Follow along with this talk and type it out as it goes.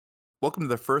Welcome to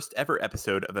the first ever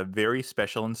episode of a very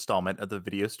special installment of the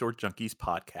Videostore Junkies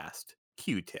podcast,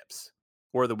 Q-Tips,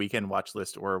 or the weekend watch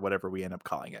list, or whatever we end up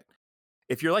calling it.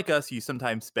 If you're like us, you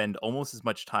sometimes spend almost as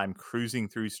much time cruising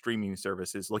through streaming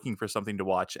services looking for something to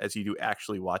watch as you do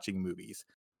actually watching movies.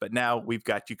 But now we've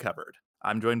got you covered.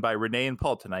 I'm joined by Renee and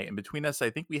Paul tonight, and between us,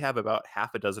 I think we have about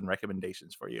half a dozen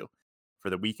recommendations for you. For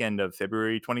the weekend of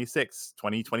February 26,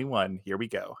 2021, here we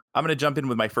go. I'm going to jump in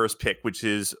with my first pick, which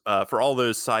is for all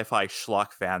those sci-fi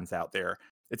schlock fans out there.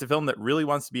 It's a film that really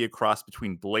wants to be a cross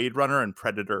between Blade Runner and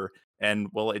Predator, and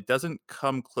while it doesn't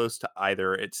come close to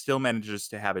either, it still manages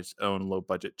to have its own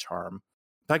low-budget charm.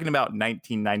 Talking about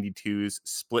 1992's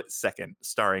Split Second,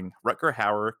 starring Rutger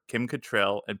Hauer, Kim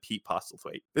Cattrall, and Pete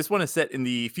Postlethwaite. This one is set in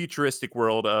the futuristic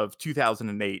world of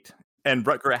 2008, and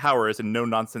Rutger Hauer is a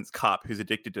no-nonsense cop who's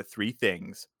addicted to three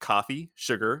things: coffee,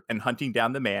 sugar, and hunting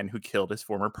down the man who killed his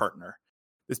former partner.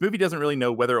 This movie doesn't really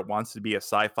know whether it wants to be a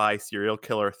sci-fi serial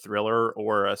killer thriller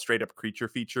or a straight-up creature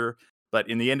feature, but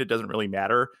in the end, it doesn't really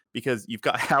matter because you've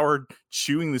got Howard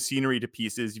chewing the scenery to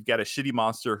pieces. You've got a shitty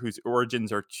monster whose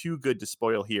origins are too good to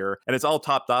spoil here, and it's all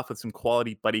topped off with some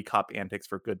quality buddy cop antics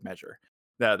for good measure.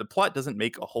 The plot doesn't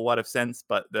make a whole lot of sense,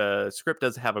 but the script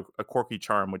does have a quirky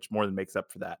charm, which more than makes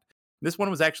up for that. This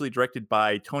one was actually directed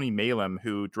by Tony Maylam,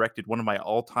 who directed one of my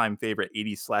all-time favorite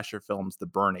 80s slasher films, The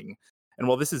Burning. And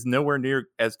while this is nowhere near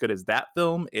as good as that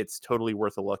film, it's totally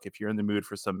worth a look if you're in the mood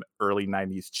for some early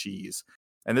 90s cheese.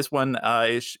 And this one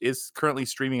is currently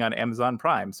streaming on Amazon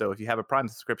Prime. So if you have a Prime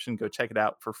subscription, go check it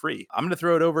out for free. I'm going to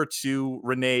throw it over to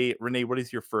Renee. Renee, what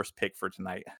is your first pick for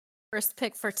tonight? First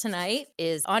pick for tonight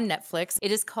is on Netflix.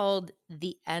 It is called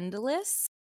The Endless.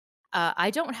 I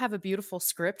don't have a beautiful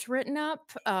script written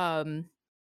up, but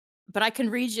I can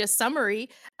read you a summary.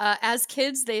 As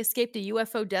kids, they escaped a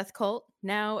UFO death cult.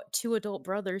 Now, two adult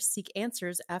brothers seek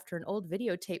answers after an old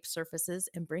videotape surfaces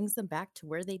and brings them back to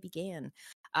where they began.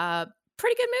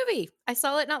 Pretty good movie. I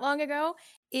saw it not long ago.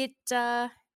 I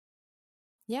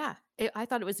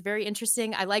thought it was very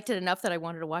interesting. I liked it enough that I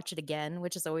wanted to watch it again,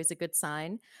 which is always a good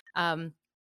sign. I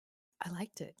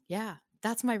liked it. Yeah,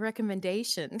 that's my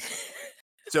recommendation.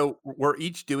 So we're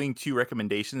each doing two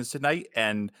recommendations tonight,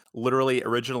 and literally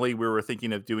originally we were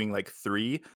thinking of doing like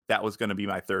three. That was going to be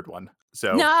my third one.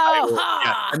 So No,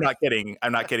 I'm not kidding.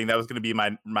 I'm not kidding. That was going to be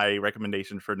my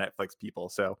recommendation for Netflix people.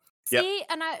 So yep. See,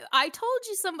 and I told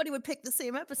you somebody would pick the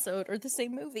same episode or the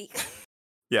same movie.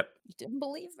 Yep. You didn't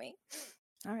believe me.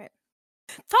 All right,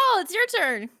 Paul, it's your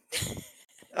turn.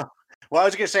 Oh, well, I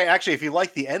was going to say, actually, if you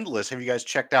like The Endless, have you guys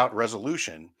checked out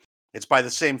Resolution? It's by the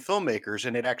same filmmakers,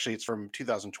 and it's from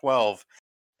 2012,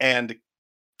 and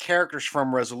characters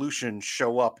from Resolution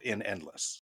show up in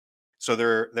Endless. So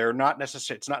they're not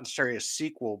necessarily, it's not necessarily a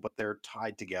sequel, but they're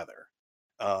tied together.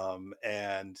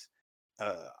 And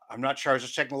I'm not sure. I was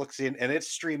just checking the look-see, and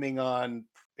it's streaming on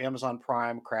Amazon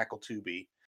Prime, Crackle, Tubi,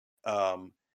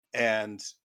 and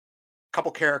a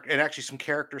couple characters, and actually some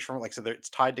characters from, like I said, it's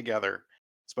tied together.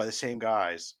 It's by the same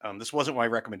guys. This wasn't my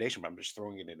recommendation, but I'm just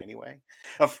throwing it in anyway.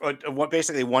 What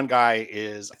basically one guy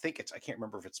is, I can't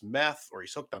remember if it's meth or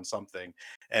he's hooked on something,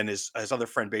 and his other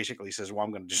friend basically says, "Well,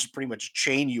 I'm going to just pretty much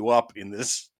chain you up in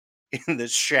this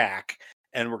shack,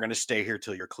 and we're going to stay here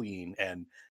till you're clean." And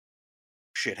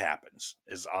shit happens,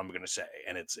 is I'm going to say,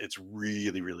 and it's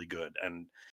really really good, and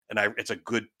it's a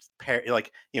good pair,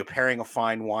 like pairing a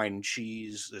fine wine and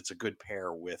cheese. It's a good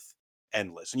pair with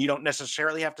Endless, and you don't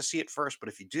necessarily have to see it first, but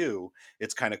if you do,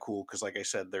 it's kind of cool because, like I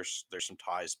said, there's some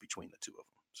ties between the two of them.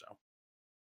 So,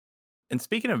 And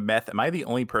speaking of meth, am I the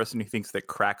only person who thinks that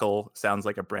Crackle sounds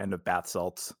like a brand of bath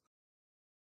salts?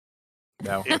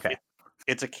 No. Okay.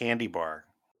 It's a candy bar.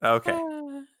 Okay.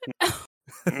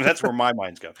 That's where my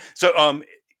mind's go. So,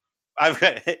 I've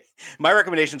got my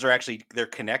recommendations are actually, they're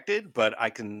connected, but I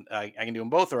can do them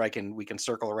both, or we can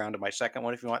circle around to my second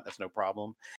one if you want. That's no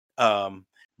problem.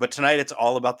 But tonight it's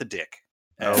all about the Dick.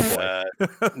 Oh boy.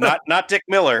 not Dick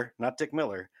Miller,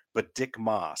 but Dick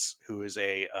Maas, who is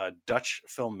a Dutch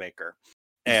filmmaker,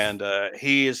 and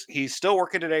he's still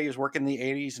working today. He was working in the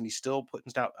 80s, and he's still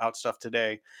putting out stuff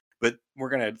today. But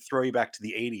we're gonna throw you back to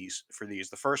the 80s for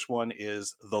these. The first one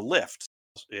is The Lift.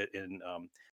 In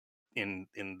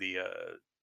the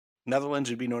Netherlands,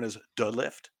 it'd be known as De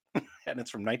Lift, and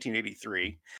it's from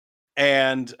 1983.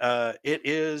 And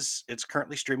it's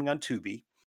currently streaming on Tubi.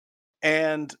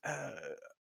 And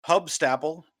Hub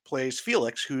Stapel plays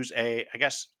Felix, who's I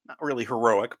guess not really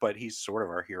heroic, but he's sort of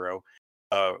our hero,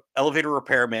 elevator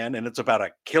repairman, and it's about a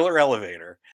killer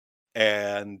elevator.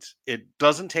 And it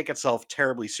doesn't take itself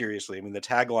terribly seriously. I mean, the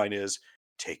tagline is,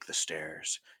 take the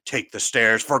stairs,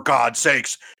 for God's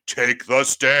sakes, take the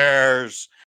stairs.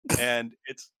 and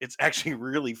it's actually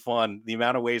really fun. The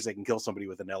amount of ways they can kill somebody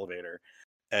with an elevator,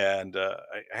 and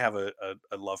I have a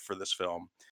love for this film.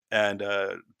 And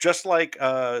just like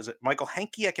is it Michael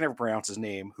Hanke? I can never pronounce his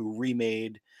name. Who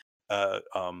made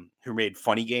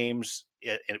Funny Games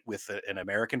with an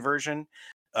American version.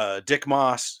 Dick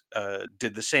Moss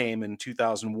did the same in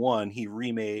 2001. He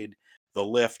remade The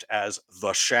Lift as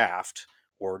The Shaft,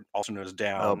 or also known as Oh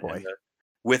Down, boy.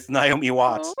 with Naomi Oh.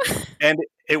 Watts. And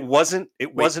it wasn't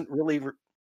Wait. really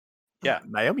yeah.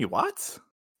 Naomi Watts?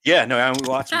 Yeah, Naomi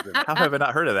Watts was in it. How have I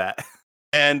not heard of that?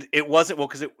 And it wasn't, well,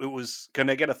 because it was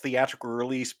gonna get a theatrical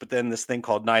release, but then this thing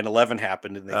called 9/11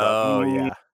 happened, and they thought, Oh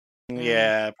yeah.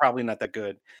 yeah, probably not that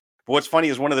good. But what's funny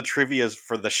is one of the trivias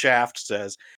for The Shaft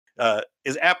says,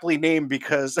 is aptly named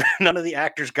because none of the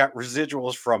actors got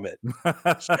residuals from it.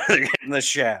 So they're getting The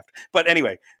Shaft. But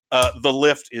anyway, The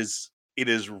Lift is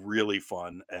really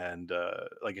fun, and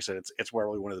like I said, it's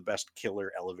probably one of the best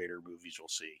killer elevator movies you'll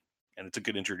see, and it's a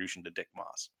good introduction to Dick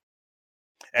Moss.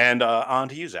 And on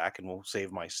to you, Zach, and we'll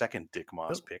save my second Dick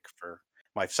Moss Cool. pick for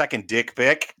my second dick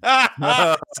pick. See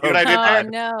what I did Oh there?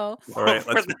 no. All right,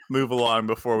 For let's move along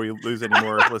before we lose any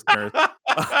more listeners.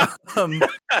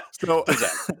 So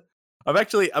I'm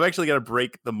actually gonna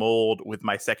break the mold with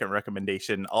my second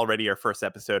recommendation. Already our first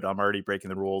episode, I'm already breaking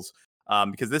the rules.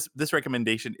 Because this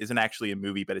recommendation isn't actually a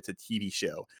movie, but it's a TV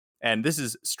show. And this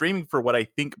is streaming for what I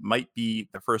think might be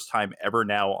the first time ever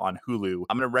now on Hulu.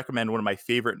 I'm going to recommend one of my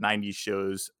favorite 90s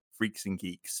shows, Freaks and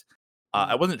Geeks.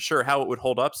 I wasn't sure how it would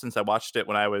hold up since I watched it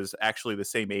when I was actually the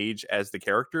same age as the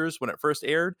characters when it first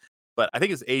aired, but I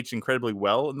think it's aged incredibly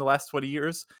well in the last 20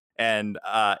 years. And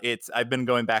I've been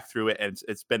going back through it, and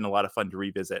it's been a lot of fun to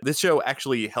revisit. This show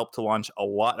actually helped to launch a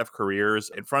lot of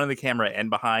careers in front of the camera and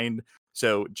behind.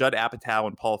 So Judd Apatow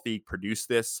and Paul Feig produced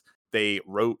this. They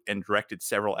wrote and directed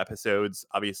several episodes.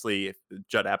 Obviously, if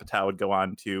Judd Apatow would go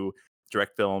on to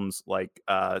direct films like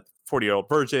 40-Year-Old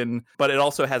Virgin, but it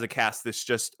also has a cast that's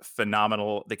just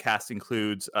phenomenal. The cast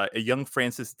includes a young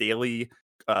Francis Daly,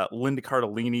 Linda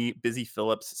Cardellini, Busy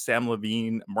Phillips, Sam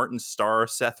Levine, Martin Starr,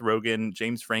 Seth Rogen,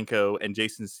 James Franco, and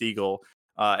Jason Segel,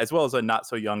 as well as a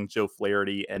not-so-young Joe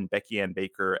Flaherty and Becky Ann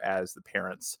Baker as the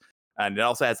parents. And it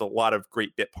also has a lot of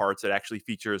great bit parts. It actually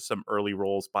features some early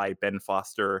roles by Ben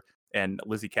Foster and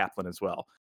Lizzie Kaplan as well.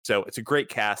 So it's a great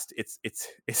cast. It's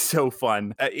so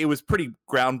fun. It was pretty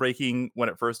groundbreaking when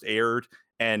it first aired,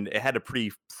 and it had a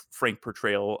pretty frank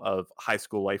portrayal of high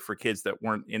school life for kids that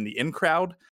weren't in the in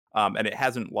crowd. And it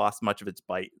hasn't lost much of its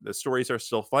bite. The stories are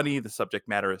still funny. The subject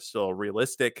matter is still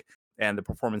realistic, and the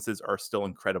performances are still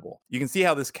incredible. You can see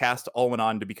how this cast all went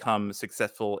on to become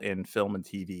successful in film and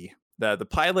TV. The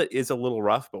pilot is a little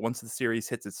rough, but once the series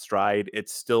hits its stride,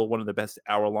 it's still one of the best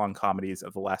hour-long comedies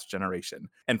of the last generation.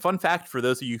 And fun fact, for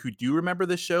those of you who do remember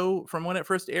the show from when it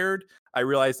first aired, I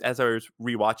realized as I was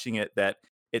rewatching it that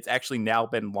it's actually now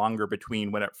been longer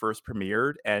between when it first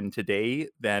premiered and today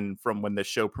than from when the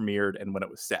show premiered and when it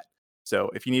was set. So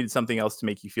if you needed something else to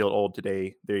make you feel old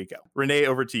today, there you go. Renee,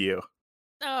 over to you.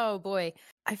 Oh boy.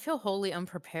 I feel wholly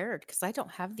unprepared because I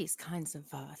don't have these kinds of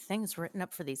things written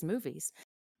up for these movies.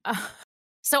 Uh,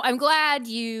 so I'm glad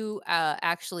you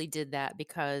actually did that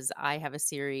because I have a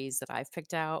series that I've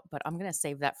picked out, but I'm going to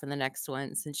save that for the next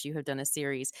one since you have done a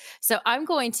series. So I'm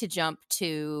going to jump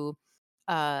to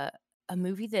uh, a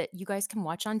movie that you guys can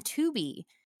watch on Tubi.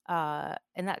 And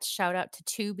that's shout out to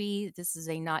Tubi. This is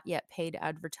a not yet paid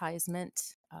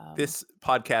advertisement. This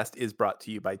podcast is brought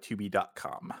to you by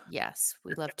Tubi.com. Yes,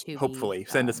 we love Tubi. Hopefully.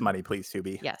 Send us money, please,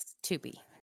 Tubi. Yes, Tubi.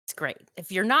 It's great.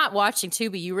 If you're not watching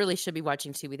Tubi, you really should be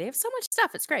watching Tubi. They have so much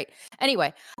stuff. It's great.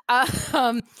 Anyway,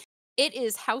 it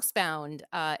is Housebound.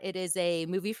 It is a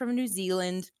movie from New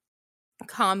Zealand,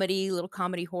 little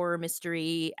comedy, horror,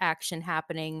 mystery, action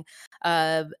happening.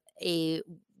 A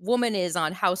woman is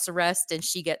on house arrest and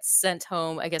she gets sent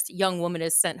home. I guess a young woman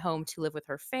is sent home to live with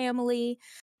her family.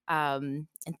 And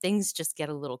things just get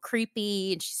a little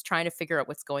creepy and she's trying to figure out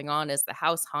what's going on. Is the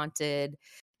house haunted?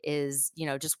 Is,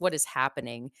 just what is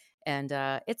happening? And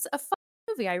it's a fun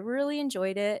movie. I really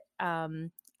enjoyed it.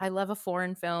 I love a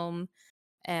foreign film,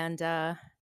 and yeah,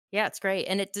 it's great.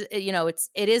 And it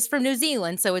is from New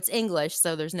Zealand, so it's English,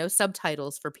 so there's no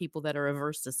subtitles for people that are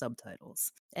averse to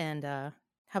subtitles. And how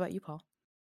about you, Paul?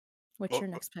 What's your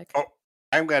next pick? Oh,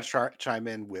 I'm going to chime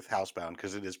in with Housebound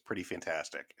because it is pretty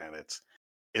fantastic, and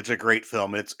it's a great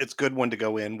film. It's a good one to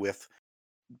go in with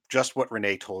just what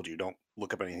Renee told you. Don't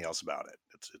look up anything else about it.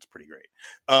 It's pretty great.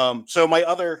 So my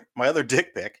other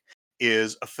dick pick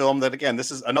is a film that, again, this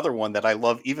is another one that I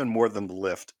love even more than The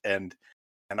Lift, and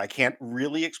I can't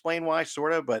really explain why,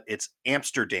 sort of, but it's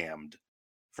Amsterdammed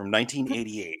from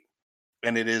 1988,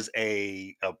 and it is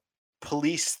a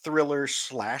police thriller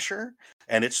slasher,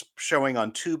 and it's showing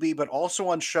on Tubi, but also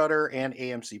on Shudder and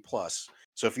AMC Plus.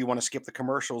 So if you want to skip the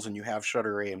commercials and you have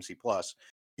Shudder or AMC Plus,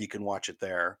 you can watch it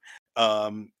there.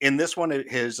 In this one,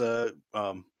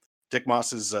 Dick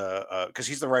Moss's because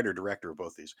he's the writer director of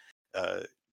both these.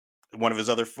 One of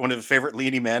his favorite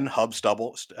leading men,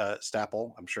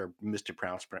 Staple, I'm sure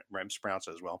mispronounced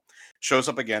as well, shows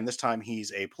up again. This time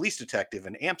he's a police detective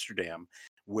in Amsterdam,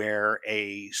 where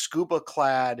a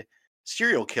scuba-clad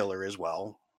serial killer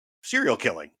serial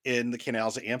killing in the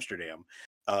canals of Amsterdam.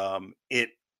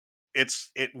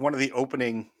 It's one of the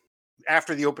opening.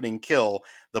 After the opening kill,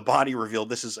 the body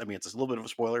revealed. It's a little bit of a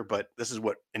spoiler, but this is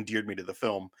what endeared me to the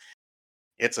film.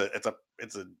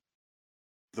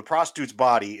 The prostitute's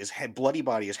bloody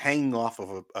body is hanging off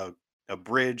of a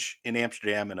bridge in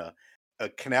Amsterdam, and a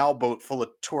canal boat full of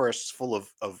tourists, full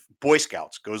of Boy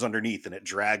Scouts, goes underneath, and it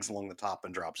drags along the top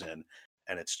and drops in,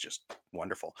 and it's just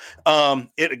wonderful.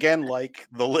 It, again, like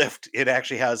The Lift, it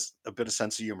actually has a bit of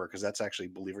sense of humor, because that's actually,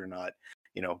 believe it or not,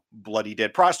 bloody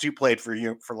dead prostitute played for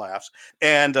laughs,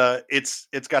 and it's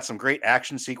got some great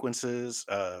action sequences,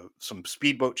 some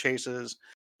speedboat chases.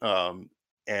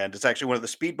 And it's actually one of the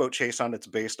speedboat chase it's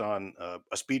based on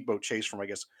a speedboat chase from, I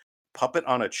guess, Puppet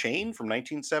on a Chain from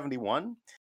 1971.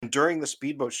 And during the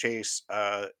speedboat chase,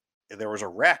 there was a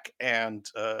wreck, and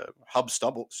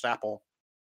Staple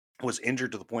was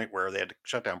injured to the point where they had to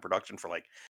shut down production for like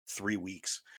 3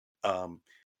 weeks.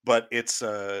 But it's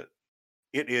a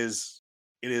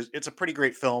pretty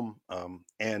great film.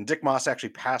 And Dick Moss actually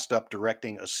passed up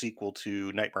directing a sequel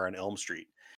to Nightmare on Elm Street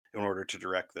in order to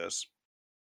direct this.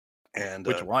 And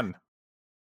Which one?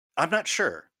 I'm not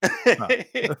sure, Huh.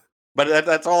 but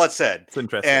that's all it said. It's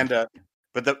interesting. And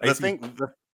but the thing,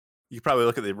 you could probably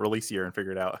look at the release year and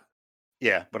figure it out.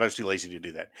 Yeah, but I was too lazy to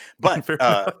do that. But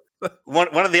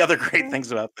one of the other great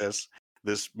things about this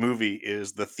movie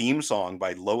is the theme song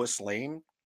by Lois Lane,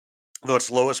 though it's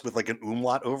Lois with like an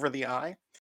umlaut over the I,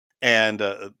 and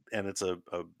it's a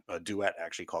duet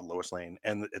actually called Lois Lane,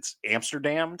 and it's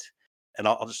Amsterdammed, and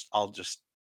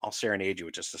I'll serenade you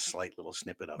with just a slight little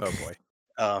snippet of Oh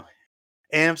boy.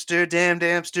 Amsterdam,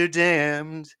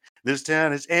 Amsterdam. This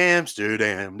town is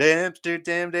Amsterdam,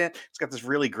 Amsterdam. It's got this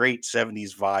really great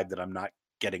 70s vibe that I'm not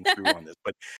getting through on this,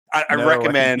 but I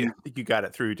recommend. I think you got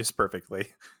it through just perfectly.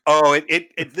 Oh,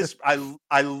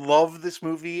 I love this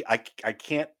movie. I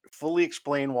can't fully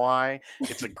explain why.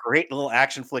 It's a great little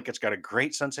action flick. It's got a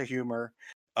great sense of humor,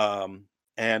 and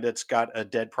it's got a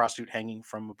dead prostitute hanging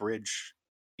from a bridge,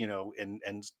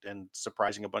 and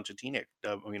surprising a bunch of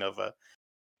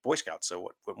Boy Scouts. So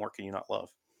what more can you not love?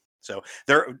 So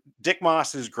Dick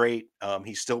Moss is great.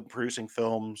 He's still producing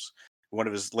films. One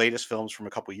of his latest films from a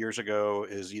couple years ago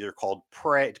is either called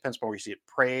Prey. It depends on where you see it,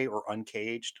 Prey or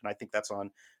Uncaged, and I think that's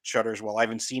on Shudder as well. I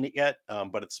haven't seen it yet,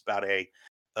 but it's about a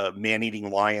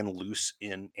man-eating lion loose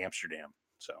in Amsterdam.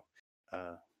 So,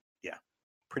 yeah,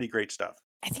 pretty great stuff.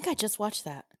 I think I just watched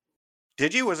that.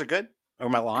 Did you? Was it good? Or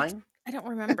am I lying? I don't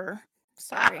remember.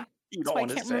 Sorry. You don't want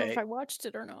to say. I can't remember if I watched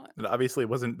it or not. It obviously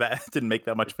wasn't that. Didn't make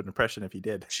that much of an impression if you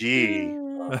did. Gee.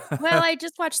 Well, I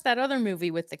just watched that other movie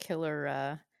with the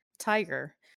killer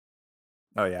tiger.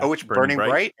 Oh yeah. Oh, which Burning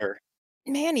Bright or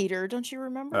Maneater? Don't you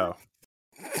remember?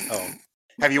 Oh.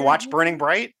 Have you watched Burning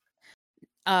Bright?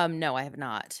 No, I have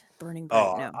not. Burning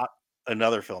Bright. No.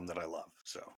 Another film that I love.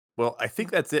 So. Well, I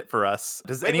think that's it for us.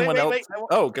 Does anyone else?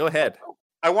 Go ahead.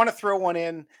 I want to throw one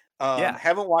in. Yeah.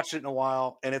 Haven't watched it in a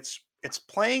while, and it's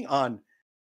playing on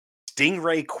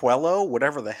Stingray Quello,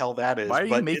 whatever the hell that is. Why are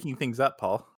you making things up,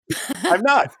 Paul? I'm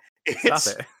not.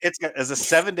 It's as a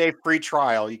 7-day free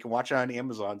trial. You can watch it on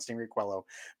Amazon, Stingray Quello.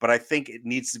 But I think it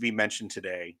needs to be mentioned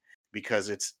today because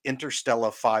it's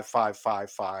Interstellar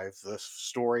 5555, the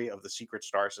story of the secret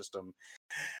star system,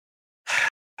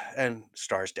 and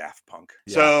stars Daft Punk.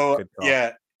 Yeah, so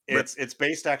yeah. It's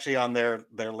based actually on their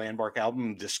landmark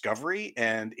album Discovery,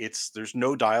 and there's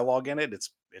no dialogue in it.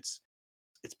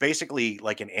 It's basically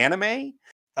like an anime,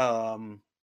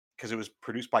 because it was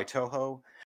produced by Toho,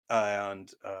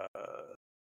 and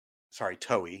sorry,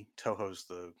 Toei. Toho's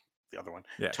the other one.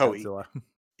 Yeah, Toei. Godzilla.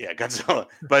 Yeah, Godzilla,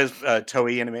 but it's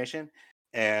Toei Animation,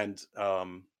 and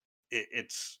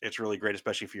it's really great,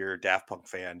 especially if you're a Daft Punk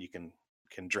fan. You can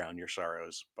drown your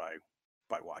sorrows by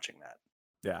watching that.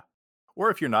 Yeah. Or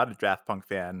if you're not a Daft Punk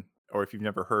fan, or if you've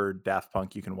never heard Daft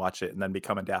Punk, you can watch it and then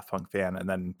become a Daft Punk fan and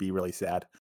then be really sad.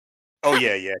 Oh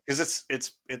yeah, because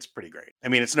it's pretty great. I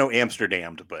mean, it's no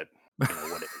Amsterdam, but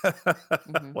what it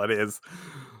is. What is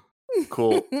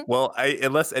cool. Well,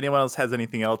 unless anyone else has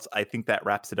anything else, I think that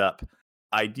wraps it up.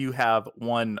 I do have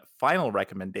one final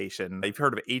recommendation. You've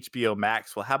heard of HBO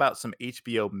Max. Well, how about some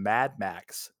HBO Mad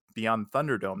Max? Beyond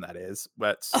Thunderdome, that is,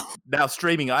 but now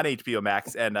streaming on HBO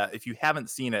Max. And if you haven't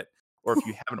seen it, or if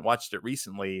you haven't watched it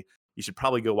recently, you should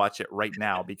probably go watch it right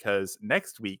now, because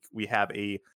next week we have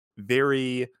a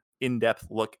very in-depth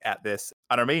look at this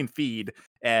on our main feed,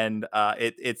 and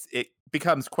it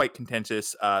becomes quite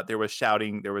contentious. There was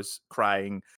shouting, there was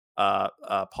crying.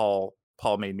 Paul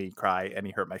made me cry, and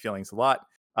he hurt my feelings a lot.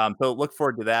 So look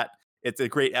forward to that. It's a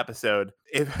great episode.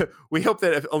 We hope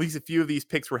that at least a few of these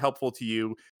picks were helpful to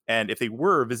you. And if they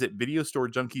were, visit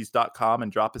videostorejunkies.com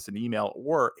and drop us an email,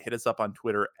 or hit us up on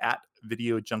Twitter at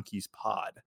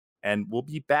VideoJunkiesPod. And we'll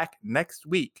be back next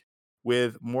week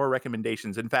with more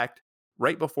recommendations. In fact,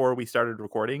 right before we started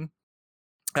recording,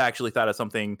 I actually thought of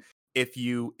something. If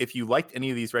you liked any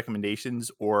of these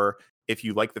recommendations, or if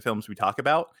you like the films we talk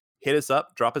about, hit us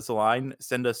up, drop us a line,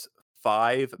 send us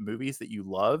 5 movies that you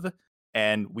love,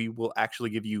 and we will actually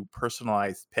give you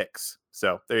personalized picks.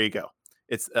 So there you go.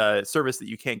 It's a service that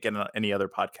you can't get on any other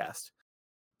podcast.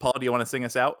 Paul, do you want to sing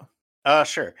us out?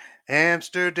 Sure.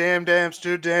 Amsterdam,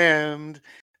 Amsterdam.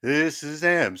 This is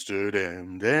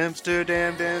Amsterdam,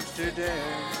 Amsterdam,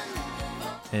 Amsterdam.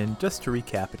 And just to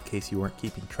recap, in case you weren't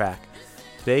keeping track,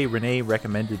 today Renee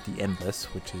recommended The Endless,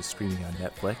 which is streaming on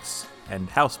Netflix, and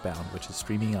Housebound, which is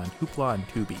streaming on Hoopla and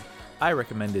Tubi. I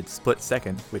recommended Split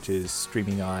Second, which is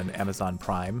streaming on Amazon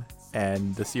Prime,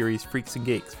 and the series Freaks and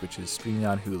Geeks, which is streaming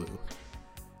on Hulu.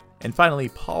 And finally,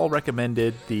 Paul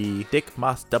recommended the Dick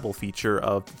Moss double feature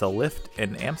of The Lift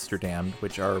and Amsterdam,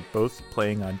 which are both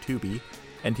playing on Tubi.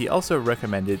 And he also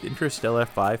recommended Interstellar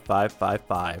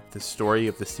 5555, the story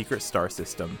of the secret star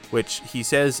system, which he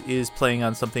says is playing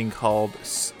on something called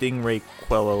Stingray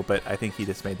Quello, but I think he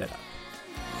just made that up.